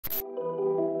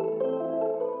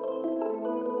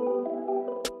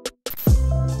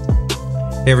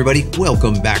Hey everybody,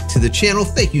 welcome back to the channel.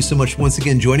 Thank you so much once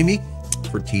again joining me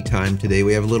for tea time. Today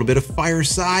we have a little bit of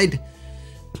fireside.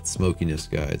 It's smokiness,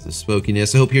 guys, the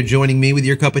smokiness. I hope you're joining me with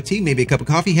your cup of tea, maybe a cup of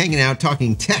coffee, hanging out,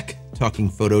 talking tech, talking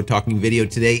photo, talking video.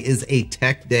 Today is a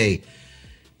tech day.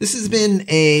 This has been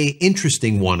an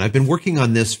interesting one. I've been working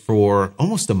on this for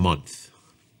almost a month.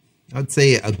 I'd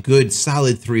say a good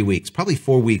solid 3 weeks, probably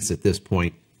 4 weeks at this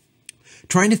point,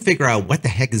 trying to figure out what the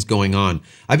heck is going on.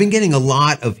 I've been getting a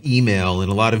lot of email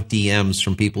and a lot of DMs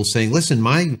from people saying, listen,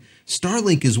 my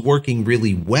Starlink is working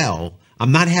really well.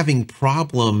 I'm not having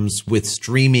problems with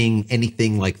streaming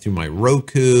anything like through my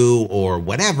Roku or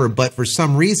whatever, but for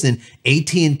some reason,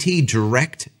 AT&T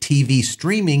DirecTV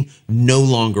streaming no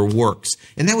longer works.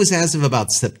 And that was as of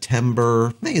about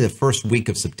September, maybe the first week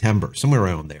of September, somewhere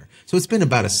around there. So it's been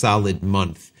about a solid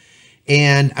month.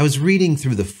 And I was reading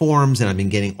through the forums and I've been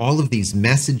getting all of these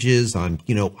messages on,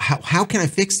 how can I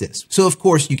fix this? So of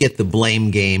course you get the blame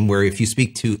game where if you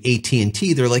speak to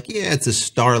AT&T, they're like, yeah, it's a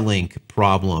Starlink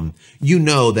problem. You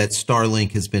know that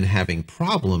Starlink has been having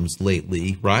problems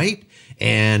lately, right?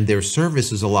 And their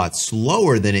service is a lot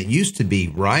slower than it used to be,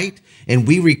 right? And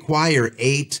we require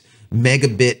 8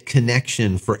 megabit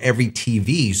connection for every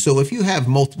TV. So if you have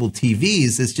multiple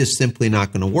TVs, it's just simply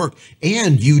not going to work.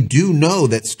 And you do know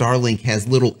that Starlink has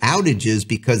little outages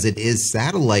because it is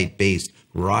satellite based,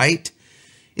 right?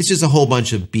 It's just a whole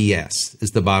bunch of BS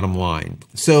is the bottom line.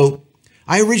 So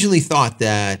I originally thought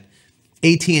that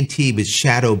AT&T was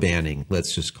shadow banning,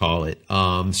 let's just call it,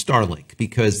 Starlink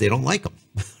because they don't like them,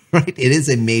 right? It is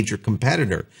a major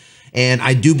competitor. And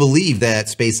I do believe that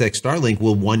SpaceX Starlink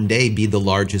will one day be the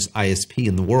largest ISP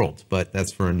in the world, but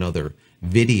that's for another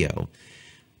video.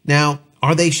 Now,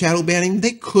 are they shadow banning?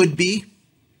 They could be.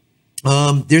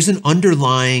 There's an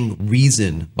underlying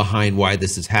reason behind why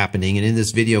this is happening. And in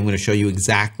this video, I'm going to show you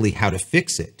exactly how to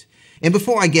fix it. And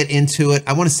before I get into it,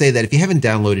 I want to say that if you haven't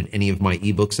downloaded any of my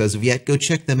ebooks as of yet, go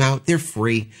check them out. They're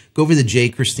free. Go over to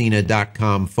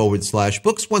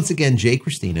JCristina.com/books. Once again,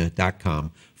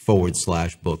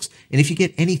 JCristina.com/books. And if you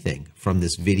get anything from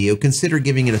this video, consider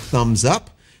giving it a thumbs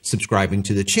up, subscribing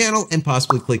to the channel, and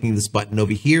possibly clicking this button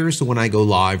over here so when I go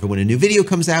live or when a new video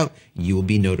comes out, you will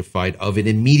be notified of it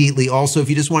immediately. Also, if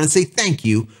you just want to say thank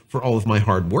you for all of my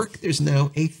hard work, there's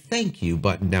now a thank you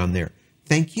button down there.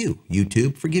 Thank you,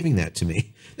 YouTube, for giving that to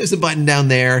me. There's a button down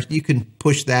there. You can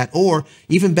push that, or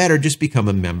even better, just become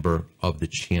a member of the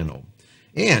channel.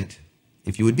 And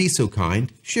if you would be so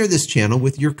kind, share this channel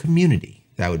with your community.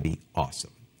 That would be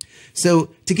awesome. So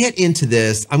to get into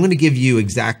this, I'm going to give you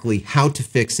exactly how to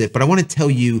fix it, but I want to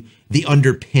tell you the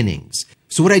underpinnings.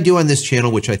 So what I do on this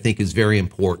channel, which I think is very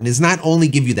important, is not only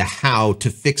give you the how to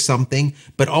fix something,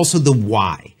 but also the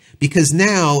why. Because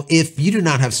now, if you do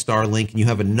not have Starlink and you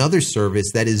have another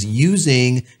service that is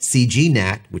using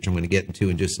CG-NAT, which I'm going to get into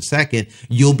in just a second,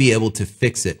 you'll be able to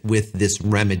fix it with this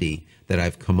remedy that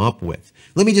I've come up with.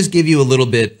 Let me just give you a little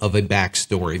bit of a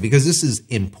backstory because this is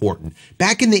important.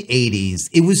 Back in the 80s,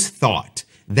 it was thought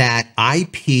that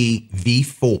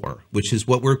IPv4, which is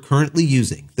what we're currently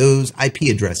using, those IP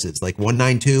addresses like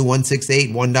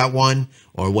 192.168.1.1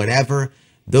 or whatever,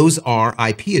 those are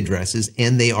IP addresses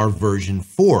and they are version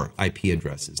 4 IP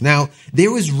addresses. Now,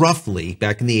 there was roughly,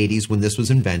 back in the 80s when this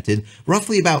was invented,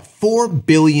 roughly about 4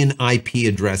 billion IP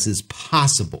addresses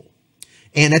possible.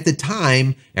 And at the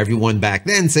time, everyone back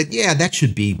then said, yeah, that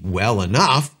should be well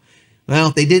enough.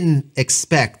 Well, they didn't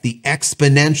expect the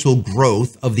exponential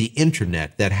growth of the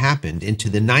internet that happened into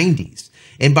the 90s.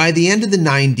 And by the end of the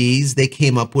 90s, they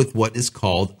came up with what is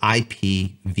called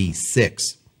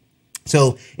IPv6.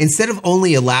 So instead of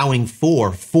only allowing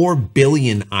 4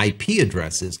 billion IP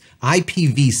addresses,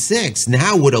 IPv6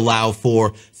 now would allow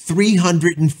for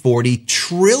 340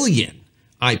 trillion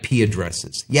IP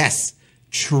addresses. Yes,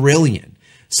 trillion.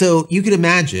 So you can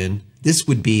imagine this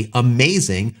would be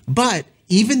amazing, but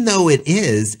even though it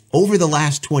is, over the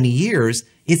last 20 years,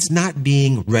 it's not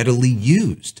being readily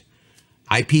used.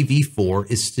 IPv4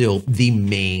 is still the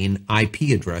main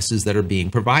IP addresses that are being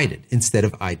provided instead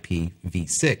of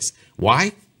IPv6.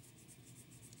 Why?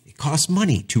 It costs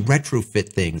money to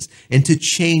retrofit things and to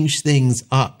change things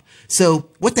up. So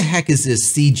what the heck is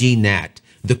this CG-NAT,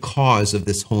 the cause of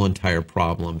this whole entire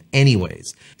problem?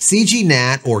 Anyways,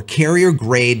 CG-NAT, or Carrier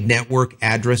Grade Network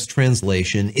Address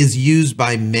Translation, is used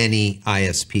by many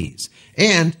ISPs,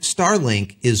 and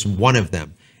Starlink is one of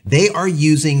them. They are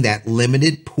using that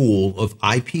limited pool of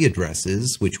IP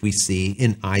addresses, which we see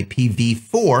in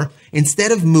IPv4,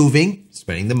 instead of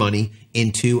spending the money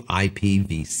into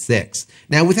IPv6.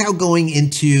 Now, without going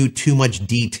into too much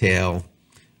detail,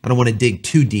 I don't want to dig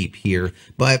too deep here,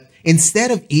 but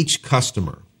instead of each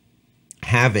customer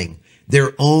having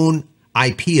their own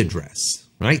IP address,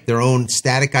 right? Their own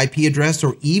static IP address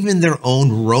or even their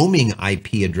own roaming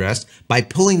IP address by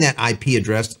pulling that IP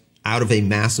address out of a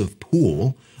massive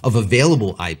pool of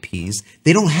available IPs.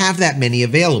 They don't have that many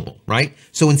available, right?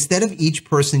 So instead of each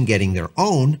person getting their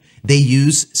own, they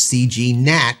use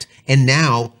CG-NAT, and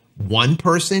now one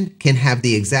person can have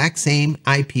the exact same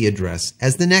IP address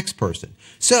as the next person.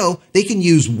 So they can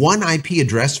use one IP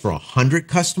address for 100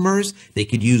 customers. They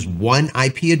could use one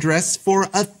IP address for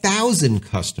 1,000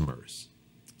 customers.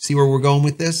 See where we're going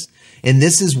with this? And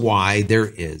this is why there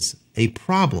is a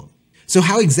problem. So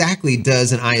how exactly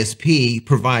does an ISP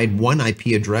provide one IP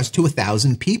address to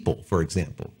 1,000 people, for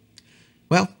example?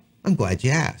 Well, I'm glad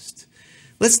you asked.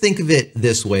 Let's think of it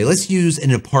this way. Let's use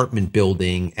an apartment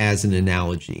building as an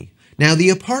analogy. Now, the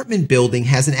apartment building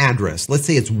has an address. Let's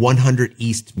say it's 100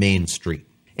 East Main Street.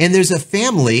 And there's a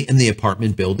family in the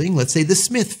apartment building, let's say the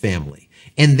Smith family.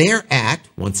 And they're at,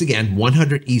 once again,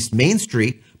 100 East Main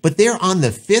Street, but they're on the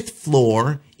 5th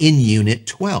floor in Unit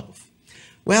 12.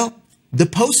 Well, the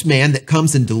postman that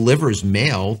comes and delivers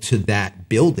mail to that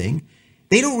building,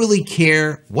 they don't really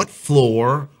care what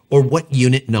floor or what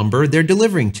unit number they're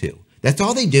delivering to. That's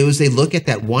all they do is they look at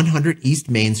that 100 East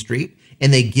Main Street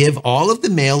and they give all of the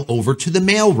mail over to the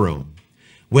mailroom.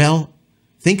 Well,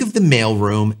 think of the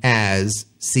mailroom as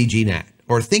CG-NAT,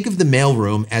 or think of the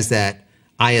mailroom as that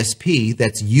ISP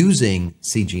that's using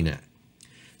CG-NAT.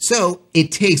 So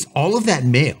it takes all of that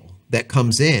mail that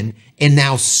comes in and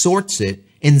now sorts it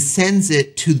and sends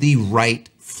it to the right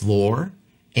floor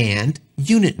and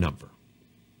unit number.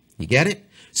 You get it?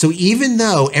 So even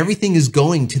though everything is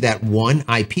going to that one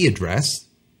IP address,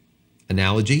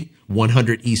 analogy,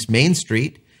 100 East Main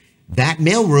Street, that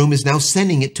mailroom is now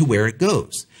sending it to where it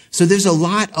goes. So there's a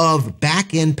lot of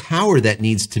back-end power that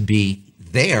needs to be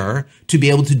there to be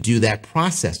able to do that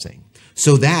processing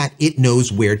so that it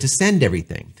knows where to send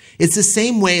everything. It's the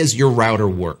same way as your router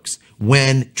works.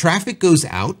 When traffic goes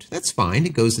out, that's fine.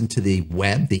 It goes into the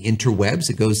web, the interwebs.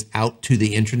 It goes out to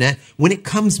the internet. When it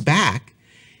comes back,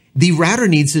 the router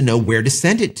needs to know where to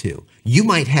send it to. You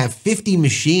might have 50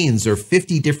 machines or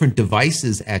 50 different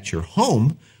devices at your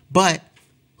home, but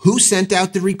who sent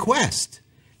out the request?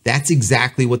 That's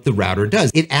exactly what the router does.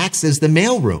 It acts as the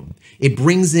mailroom. It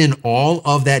brings in all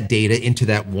of that data into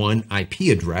that one IP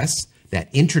address, that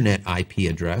internet IP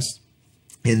address,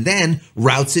 and then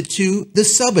routes it to the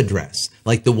sub address,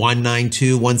 like the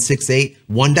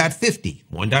 192.168.1.50,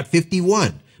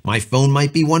 1.51. My phone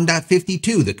might be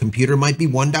 1.52. The computer might be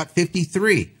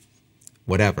 1.53,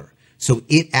 whatever. So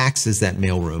it acts as that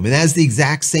mailroom. And that's the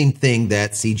exact same thing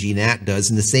that CG-NAT does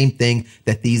and the same thing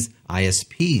that these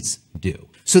ISPs do.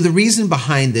 So the reason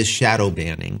behind this shadow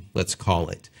banning, let's call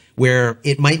it, where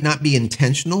it might not be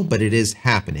intentional, but it is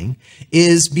happening,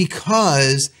 is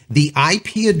because the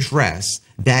IP address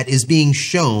that is being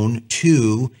shown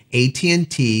to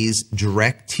AT&T's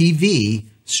DirecTV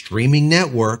streaming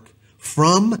network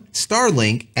from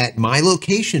Starlink at my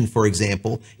location, for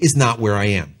example, is not where I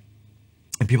am.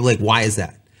 And people are like, why is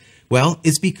that? Well,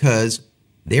 it's because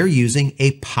they're using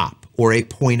a POP, or a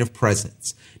point of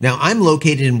presence. Now, I'm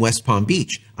located in West Palm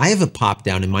Beach. I have a POP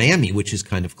down in Miami, which is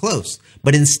kind of close.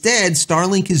 But instead,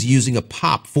 Starlink is using a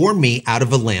POP for me out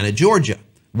of Atlanta, Georgia.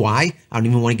 Why? I don't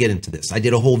even want to get into this. I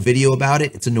did a whole video about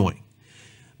it. It's annoying.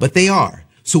 But they are.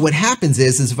 So what happens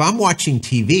is if I'm watching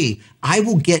TV, I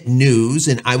will get news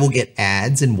and I will get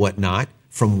ads and whatnot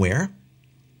from where?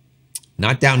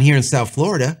 Not down here in South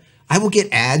Florida. I will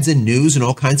get ads and news and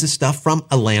all kinds of stuff from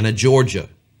Atlanta, Georgia.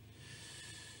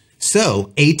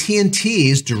 So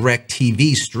AT&T's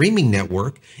DirecTV streaming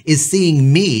network is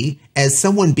seeing me as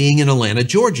someone being in Atlanta,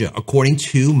 Georgia, according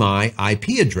to my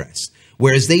IP address.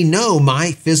 Whereas they know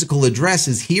my physical address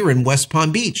is here in West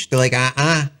Palm Beach. They're like,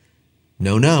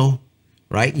 no,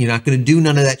 right? You're not going to do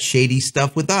none of that shady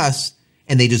stuff with us.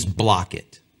 And they just block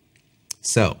it.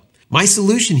 So my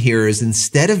solution here is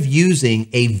instead of using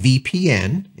a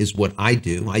VPN, is what I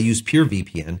do. I use pure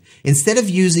VPN. Instead of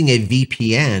using a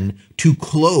VPN to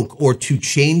cloak or to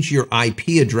change your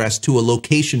IP address to a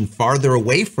location farther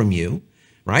away from you,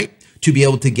 right? To be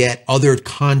able to get other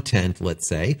content, let's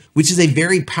say, which is a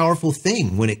very powerful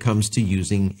thing when it comes to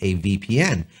using a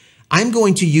VPN. I'm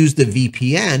going to use the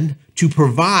VPN to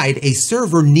provide a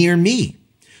server near me.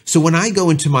 So when I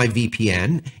go into my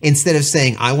VPN, instead of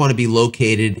saying I want to be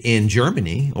located in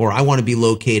Germany or I want to be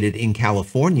located in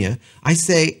California, I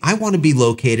say I want to be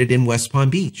located in West Palm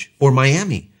Beach or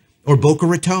Miami or Boca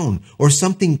Raton or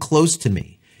something close to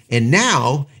me. And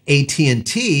now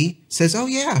AT&T says, oh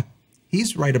yeah,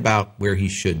 he's right about where he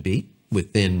should be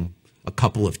within a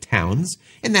couple of towns,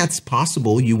 and that's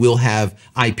possible. You will have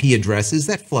IP addresses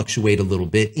that fluctuate a little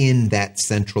bit in that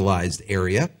centralized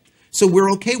area, so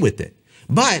we're okay with it.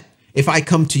 But if I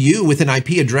come to you with an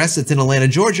IP address that's in Atlanta,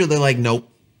 Georgia, they're like, nope,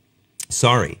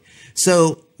 sorry.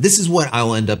 So this is what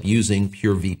I'll end up using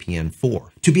PureVPN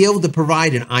for, to be able to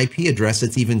provide an IP address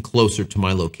that's even closer to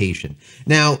my location.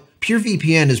 Now,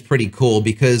 PureVPN is pretty cool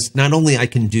because not only I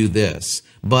can do this,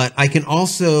 but I can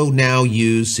also now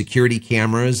use security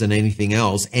cameras and anything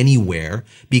else anywhere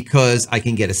because I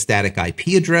can get a static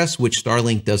IP address, which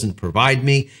Starlink doesn't provide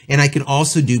me, and I can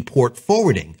also do port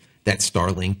forwarding that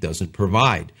Starlink doesn't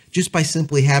provide just by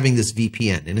simply having this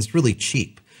VPN, and it's really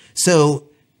cheap. So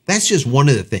that's just one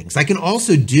of the things. I can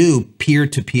also do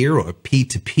peer-to-peer or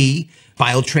P2P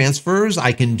file transfers.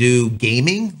 I can do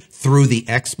gaming through the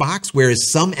Xbox,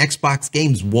 whereas some Xbox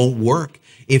games won't work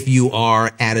if you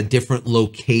are at a different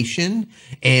location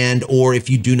or if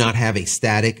you do not have a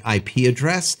static IP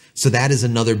address. So that is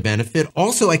another benefit.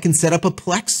 Also, I can set up a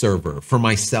Plex server for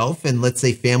myself and let's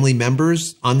say family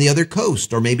members on the other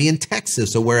coast or maybe in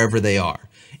Texas or wherever they are.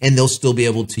 And they'll still be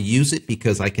able to use it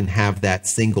because I can have that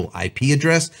single IP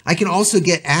address. I can also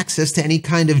get access to any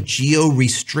kind of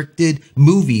geo-restricted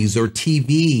movies or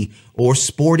TV or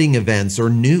sporting events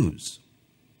or news.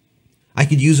 I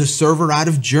could use a server out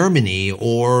of Germany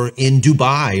or in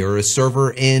Dubai or a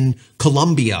server in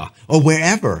Colombia or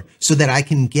wherever so that I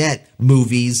can get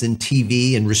movies and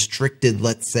TV and restricted,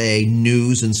 let's say,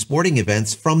 news and sporting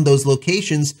events from those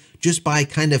locations just by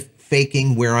kind of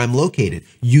faking where I'm located,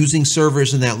 using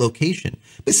servers in that location.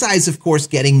 Besides, of course,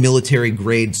 getting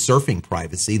military-grade surfing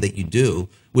privacy that you do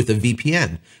with a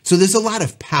VPN. So there's a lot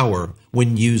of power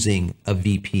when using a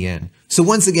VPN. So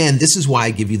once again, this is why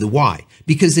I give you the why.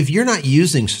 Because if you're not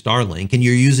using Starlink and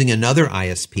you're using another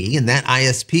ISP, and that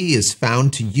ISP is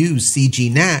found to use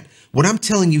CG-NAT, what I'm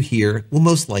telling you here will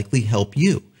most likely help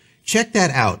you. Check that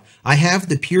out. I have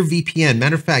the PureVPN.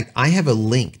 Matter of fact, I have a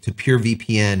link to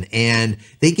PureVPN, and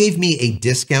they gave me a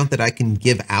discount that I can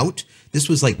give out. This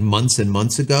was like months and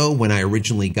months ago when I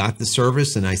originally got the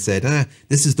service, and I said,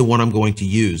 this is the one I'm going to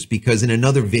use, because in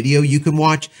another video you can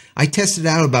watch, I tested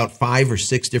out about 5 or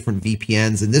 6 different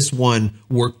VPNs, and this one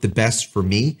worked the best for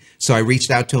me. So I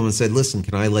reached out to them and said, listen,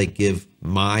 can I give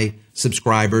my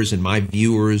subscribers and my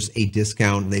viewers a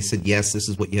discount? And they said, yes, this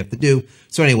is what you have to do.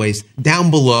 So anyways,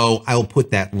 down below, I will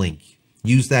put that link.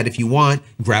 Use that if you want.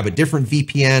 Grab a different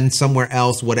VPN somewhere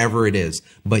else, whatever it is.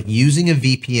 But using a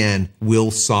VPN will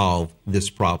solve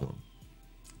this problem,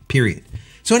 period.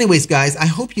 So anyways, guys, I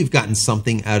hope you've gotten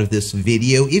something out of this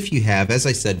video. If you have, as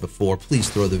I said before, please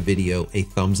throw the video a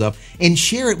thumbs up and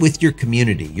share it with your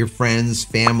community, your friends,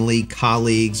 family,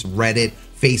 colleagues, Reddit,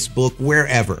 Facebook,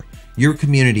 wherever. Your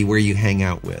community where you hang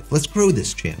out with. Let's grow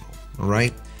this channel, all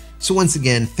right? So once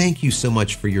again, thank you so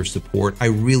much for your support. I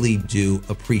really do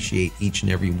appreciate each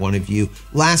and every one of you.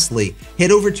 Lastly,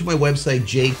 head over to my website,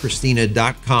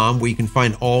 JCristina.com, where you can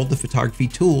find all the photography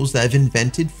tools that I've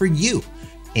invented for you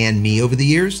and me over the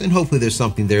years, and hopefully there's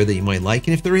something there that you might like.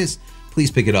 And if there is, please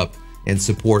pick it up and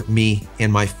support me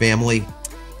and my family.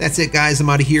 That's it, guys. I'm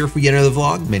out of here for yet another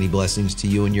vlog. Many blessings to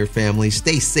you and your family.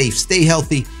 Stay safe, stay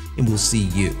healthy, and we'll see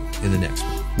you in the next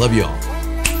one. Love you all.